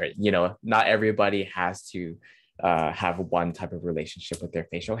 or you know, not everybody has to have one type of relationship with their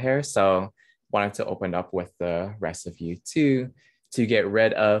facial hair. So wanted to open up with the rest of you too, to get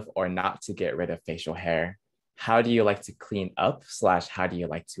rid of or not to get rid of facial hair. How do you like to clean up / how do you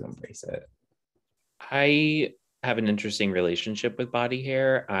like to embrace it? I have an interesting relationship with body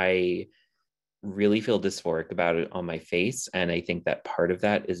hair. I really feel dysphoric about it on my face. And I think that part of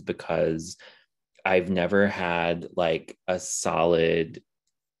that is because I've never had like a solid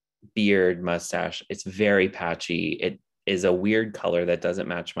beard, mustache. It's very patchy. It is a weird color that doesn't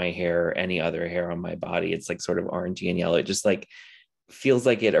match my hair or any other hair on my body. It's like sort of orangey and yellow. It just like feels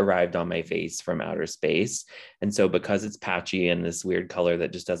like it arrived on my face from outer space. And so because it's patchy and this weird color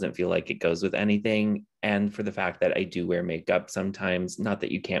that just doesn't feel like it goes with anything, and for the fact that I do wear makeup sometimes, not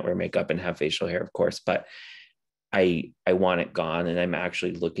that you can't wear makeup and have facial hair, of course, but I want it gone. And I'm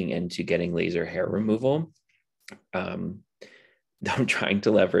actually looking into getting laser hair removal. I'm trying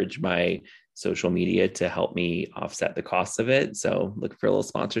to leverage my social media to help me offset the cost of it. So look for a little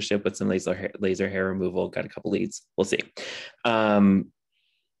sponsorship with some laser hair removal. Got a couple leads. We'll see.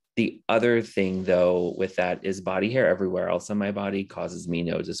 The other thing though with that is body hair everywhere else on my body causes me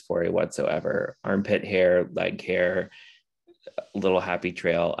no dysphoria whatsoever. Armpit hair, leg hair, little happy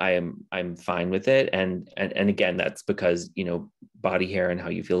trail. I'm fine with it. And again, that's because, you know, body hair and how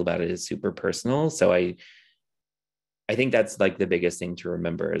you feel about it is super personal. So I think that's like the biggest thing to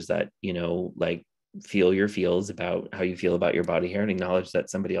remember is that, you know, like feel your feels about how you feel about your body hair and acknowledge that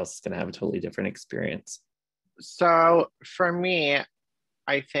somebody else is going to have a totally different experience. So for me,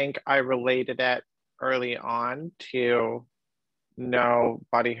 I think I related it early on to no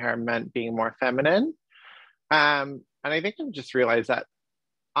body hair meant being more feminine. And I think I've just realized that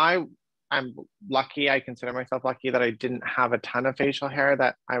I'm lucky. I consider myself lucky that I didn't have a ton of facial hair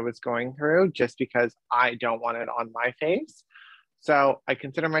that I was going through just because I don't want it on my face. So I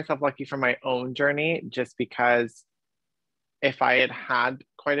consider myself lucky for my own journey just because if I had had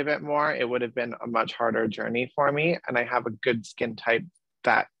quite a bit more, it would have been a much harder journey for me. And I have a good skin type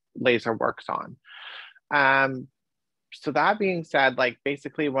that laser works on. So that being said, like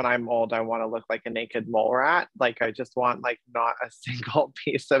basically when I'm old, I want to look like a naked mole rat. Like I just want like not a single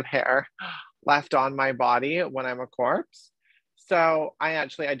piece of hair left on my body when I'm a corpse. So I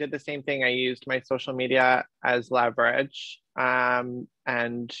did the same thing. I used my social media as leverage, and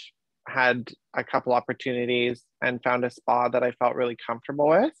had a couple opportunities and found a spa that I felt really comfortable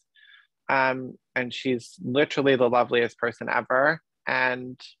with. And she's literally the loveliest person ever.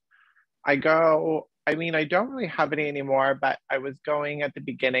 And I don't really have any anymore, but I was going at the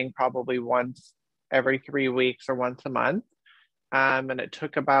beginning probably once every 3 weeks or once a month. And it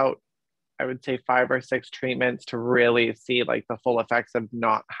took about, I would say 5 or 6 treatments to really see like the full effects of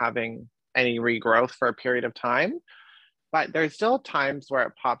not having any regrowth for a period of time. But there's still times where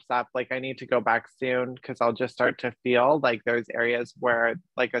it pops up. Like I need to go back soon because I'll just start to feel like there's areas where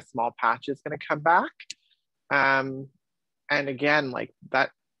like a small patch is going to come back. And again, like that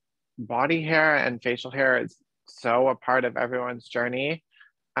body hair and facial hair is so a part of everyone's journey.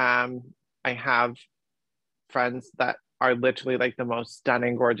 I have friends that are literally like the most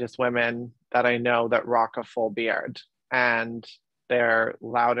stunning, gorgeous women that I know that rock a full beard, and they're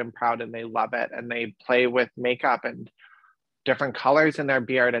loud and proud and they love it. And they play with makeup and different colors in their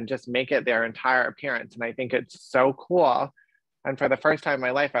beard and just make it their entire appearance. And I think it's so cool. And for the first time in my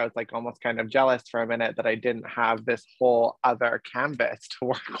life, I was like almost kind of jealous for a minute that I didn't have this whole other canvas to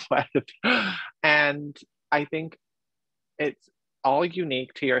work with. And I think it's all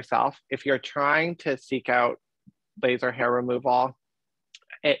unique to yourself. If you're trying to seek out laser hair removal,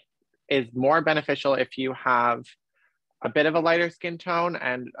 it is more beneficial if you have a bit of a lighter skin tone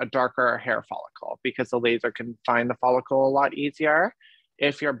and a darker hair follicle because the laser can find the follicle a lot easier.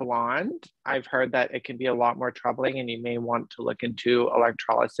 If you're blonde, I've heard that it can be a lot more troubling and you may want to look into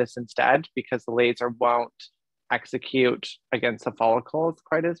electrolysis instead because the laser won't execute against the follicles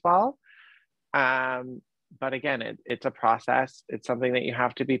quite as well. But again, it's a process. It's something that you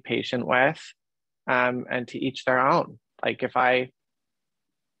have to be patient with, and to each their own. Like if I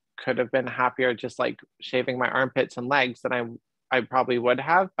could have been happier just like shaving my armpits and legs, then I probably would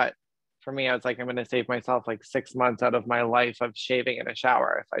have. But for me, I was like, I'm going to save myself like 6 months out of my life of shaving in a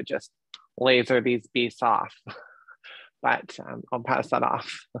shower if I just laser these beasts off. But I'll pass that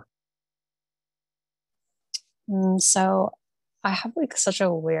off. So I have like such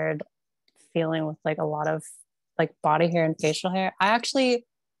a weird feeling with like a lot of like body hair and facial hair. I actually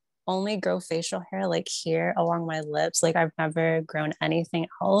only grow facial hair like here along my lips. Like I've never grown anything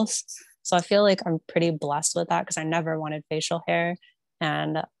else. So I feel like I'm pretty blessed with that because I never wanted facial hair.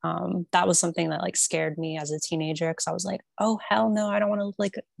 And that was something that like scared me as a teenager because I was like, oh, hell no, I don't want to look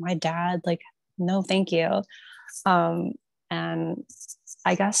like my dad. Like, no, thank you. And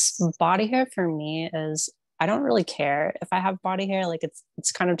I guess body hair for me is I don't really care if I have body hair. Like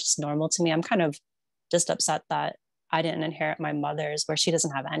it's kind of just normal to me. I'm kind of just upset that I didn't inherit my mother's where she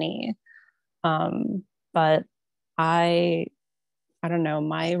doesn't have any. But I don't know,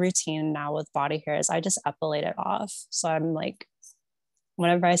 my routine now with body hair is I just epilate it off. So I'm like,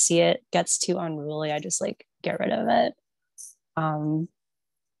 whenever I see it gets too unruly, I just like get rid of it. And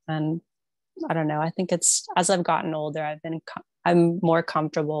I don't know. I think it's as I've gotten older, I'm more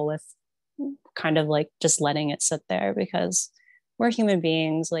comfortable with kind of like just letting it sit there because we're human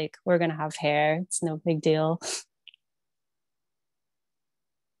beings. Like we're gonna have hair. It's no big deal.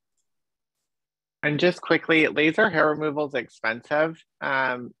 And just quickly, laser hair removal is expensive.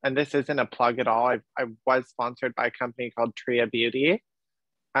 And this isn't a plug at all. I was sponsored by a company called Tria Beauty.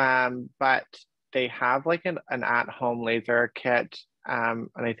 But they have like an at-home laser kit. And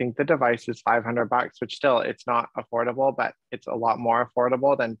I think the device is $500, which still it's not affordable, but it's a lot more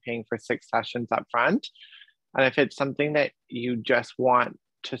affordable than paying for 6 sessions up front. And if it's something that you just want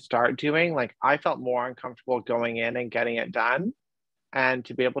to start doing, like I felt more uncomfortable going in and getting it done, and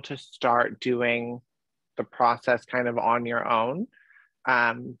to be able to start doing the process kind of on your own,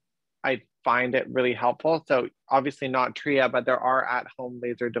 I find it really helpful. So obviously not Tria, but there are at-home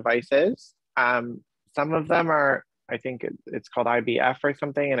laser devices. Some of them are, I think it's called IBF or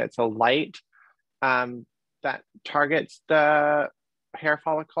something, and it's a light that targets the hair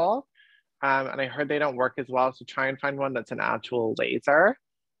follicle. And I heard they don't work as well. So try and find one that's an actual laser.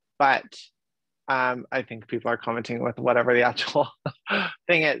 But I think people are commenting with whatever the actual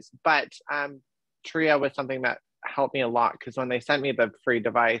thing is. But Tria was something that helped me a lot because when they sent me the free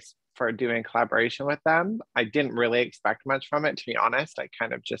device for doing collaboration with them, I didn't really expect much from it, to be honest. I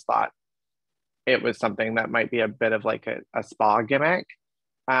kind of just thought it was something that might be a bit of like a spa gimmick.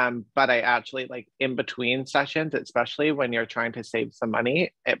 But I actually like in between sessions, especially when you're trying to save some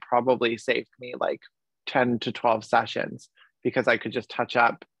money, it probably saved me like 10 to 12 sessions because I could just touch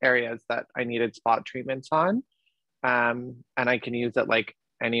up areas that I needed spot treatments on. And I can use it like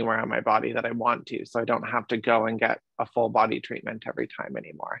anywhere on my body that I want to. So I don't have to go and get a full body treatment every time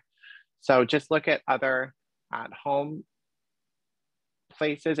anymore. So just look at other at home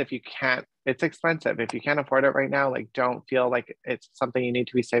places. If you can't, it's expensive. If you can't afford it right now, like don't feel like it's something you need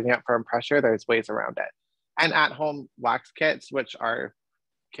to be saving up for and pressure. There's ways around it. And at home wax kits, which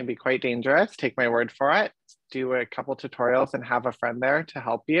can be quite dangerous. Take my word for it. Do a couple tutorials and have a friend there to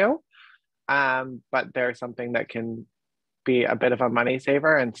help you. But there's something that can be a bit of a money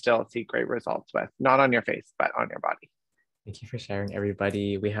saver and still see great results with, not on your face, but on your body. Thank you for sharing,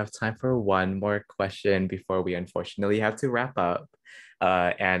 everybody. We have time for one more question before we unfortunately have to wrap up.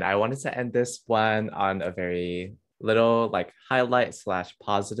 And I wanted to end this one on a very little like highlight /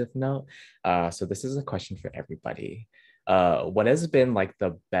 positive note. So this is a question for everybody. What has been like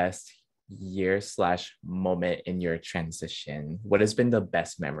the best year / moment in your transition? What has been the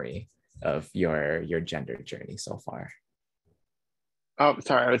best memory of your gender journey so far? Oh,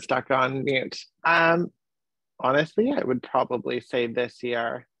 sorry, I was stuck on mute. Honestly, I would probably say this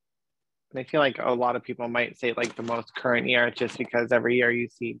year. And I feel like a lot of people might say like the most current year just because every year you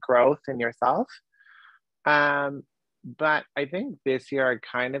see growth in yourself. But I think this year I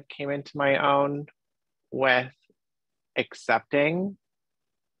kind of came into my own with accepting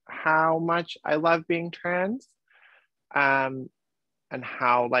how much I love being trans, and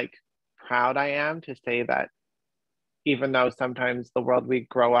how like proud I am to say that even though sometimes the world we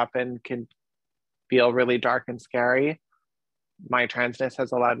grow up in can feel really dark and scary, my transness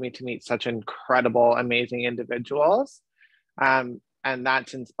has allowed me to meet such incredible, amazing individuals. And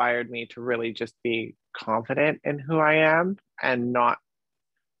that's inspired me to really just be confident in who I am and not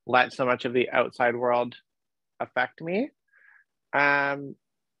let so much of the outside world affect me. And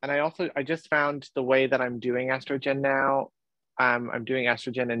I just found the way that I'm doing estrogen now, I'm doing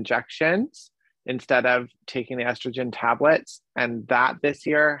estrogen injections. instead of taking the estrogen tablets. And that this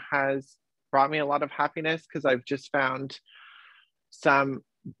year has brought me a lot of happiness because I've just found some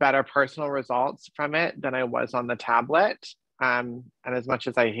better personal results from it than I was on the tablet. And as much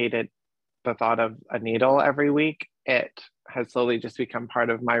as I hated the thought of a needle every week, it has slowly just become part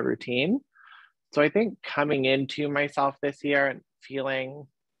of my routine. So I think coming into myself this year and feeling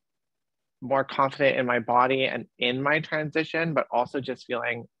more confident in my body and in my transition, but also just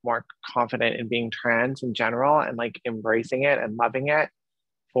feeling more confident in being trans in general and like embracing it and loving it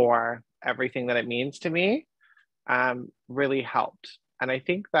for everything that it means to me, really helped. And I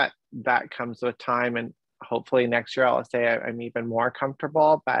think that that comes with time, and hopefully next year I'll say I'm even more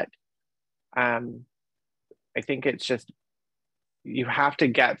comfortable, but I think it's just, you have to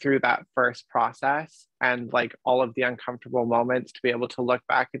get through that first process and like all of the uncomfortable moments to be able to look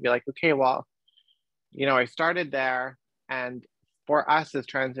back and be like, okay, well, you know, I started there. And for us as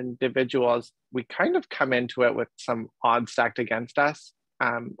trans individuals, we kind of come into it with some odds stacked against us,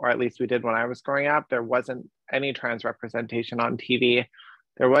 or at least we did when I was growing up. There wasn't any trans representation on TV.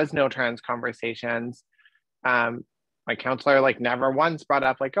 There was no trans conversations. My counselor like never once brought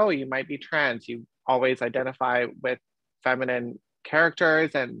up like, oh, you might be trans. You always identify with feminine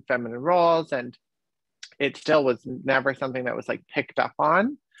characters and feminine roles, and it still was never something that was like picked up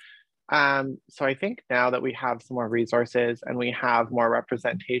on. So I think now that we have some more resources and we have more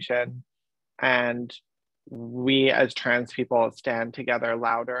representation, and we as trans people stand together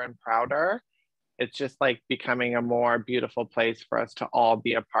louder and prouder, it's just like becoming a more beautiful place for us to all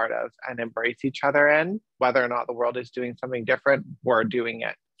be a part of and embrace each other in. Whether or not the world is doing something different, we're doing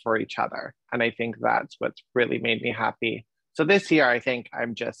it for each other. And I think that's what's really made me happy. So this year, I think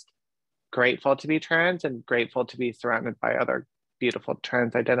I'm just grateful to be trans and grateful to be surrounded by other beautiful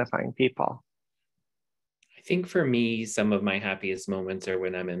trans identifying people. I think for me, some of my happiest moments are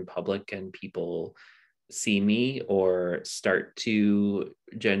when I'm in public and people see me or start to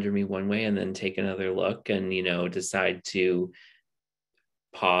gender me one way and then take another look and, you know, decide to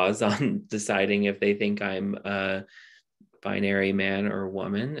pause on deciding if they think I'm a binary man or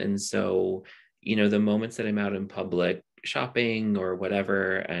woman. And so, you know, the moments that I'm out in public shopping or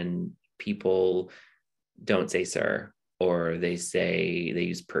whatever, and people don't say sir, or they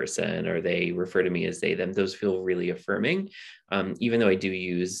use person, or they refer to me as they, them, those feel really affirming. Even though I do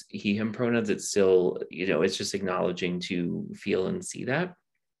use he, him pronouns, it's still, you know, it's just acknowledging to feel and see that.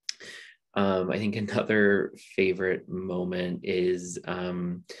 I think another favorite moment is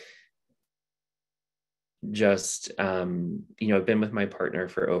you know, I've been with my partner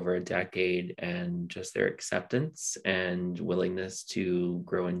for over a decade, and just their acceptance and willingness to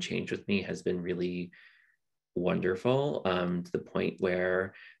grow and change with me has been really wonderful, to the point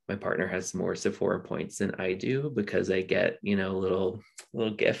where my partner has more Sephora points than I do, because I get, you know, little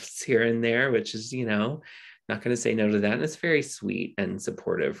gifts here and there, which is, you know, not going to say no to that. And it's very sweet and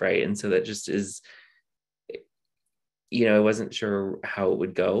supportive, right? And so that just is, you know, I wasn't sure how it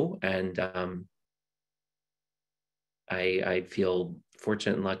would go, and I feel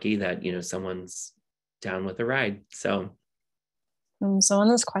fortunate and lucky that, you know, someone's down with a ride. So So when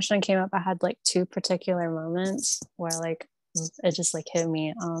this question came up, I had like two particular moments where like it just like hit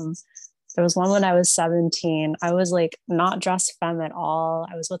me. There was one when I was 17. I was like not dressed femme at all.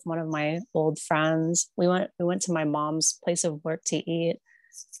 I was with one of my old friends. We went to my mom's place of work to eat,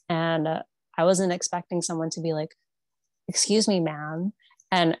 and I wasn't expecting someone to be like, "Excuse me, ma'am."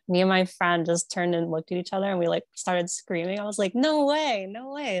 And me and my friend just turned and looked at each other, and we like started screaming. I was like, "No way,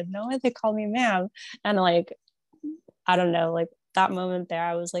 no way, no way they call me ma'am." And like, I don't know, like that moment there,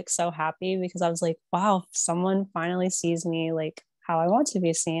 I was like so happy because I was like, wow, someone finally sees me like how I want to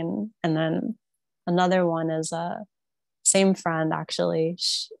be seen. And then another one is same friend actually.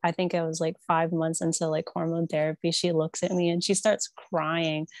 I think it was like 5 months into like hormone therapy. She looks at me and she starts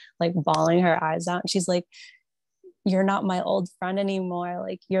crying, like bawling her eyes out. And she's like, "You're not my old friend anymore.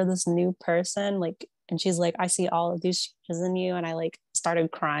 Like you're this new person." Like, and she's like, "I see all of these changes in you." And I like started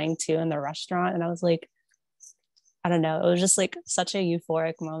crying too in the restaurant. And I was like, I don't know, it was just like such a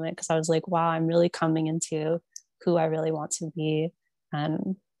euphoric moment because I was like, wow, I'm really coming into who I really want to be.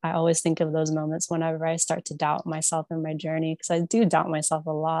 And I always think of those moments whenever I start to doubt myself in my journey, because I do doubt myself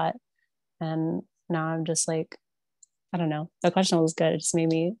a lot. And now I'm just like, I don't know. The question was good. It just made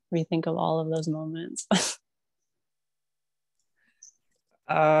me rethink of all of those moments.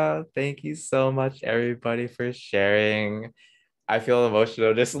 Thank you so much, everybody, for sharing. I feel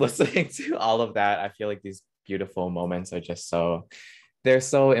emotional just listening to all of that. I feel like these beautiful moments are just they're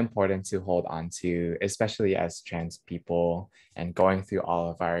so important to hold on to, especially as trans people and going through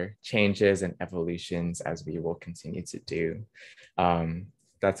all of our changes and evolutions as we will continue to do.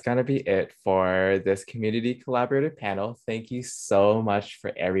 that's gonna be it for this community collaborator panel. Thank you so much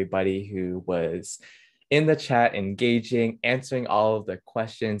for everybody who was in the chat, engaging, answering all of the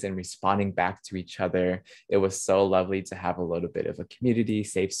questions and responding back to each other. It was so lovely to have a little bit of a community,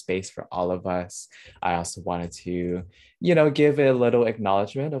 safe space for all of us. I also wanted to, give a little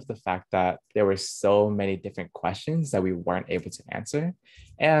acknowledgement of the fact that there were so many different questions that we weren't able to answer.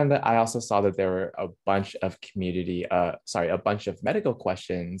 And I also saw that there were a bunch of a bunch of medical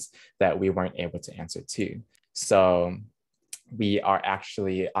questions that we weren't able to answer too. So we are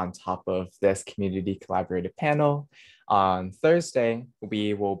actually on top of this community collaborative panel. On Thursday,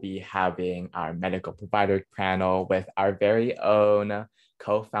 we will be having our medical provider panel with our very own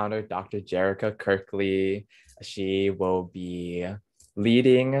co-founder, Dr. Jerica Kirkley. She will be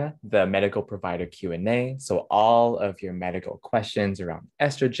leading the medical provider Q&A. So all of your medical questions around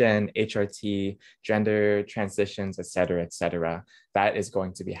estrogen, HRT, gender transitions, et cetera, that is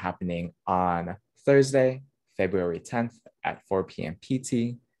going to be happening on Thursday, February 10th at 4 p.m.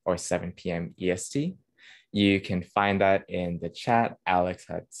 PT or 7 p.m. EST. You can find that in the chat. Alex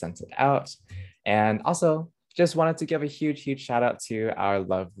had sent it out. And also just wanted to give a huge shout out to our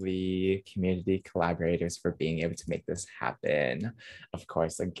lovely community collaborators for being able to make this happen. Of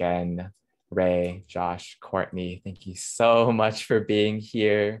course, again, Ray, Josh, Courtney, thank you so much for being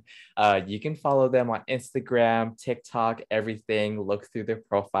here. You can follow them on Instagram, TikTok, everything. Look through their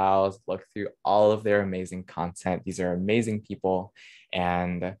profiles, look through all of their amazing content. These are amazing people.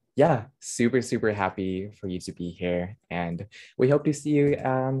 And yeah, super happy for you to be here. And we hope to see you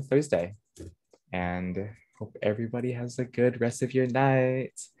on Thursday. And hope everybody has a good rest of your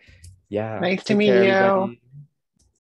night. Yeah. Nice to meet you. Everybody.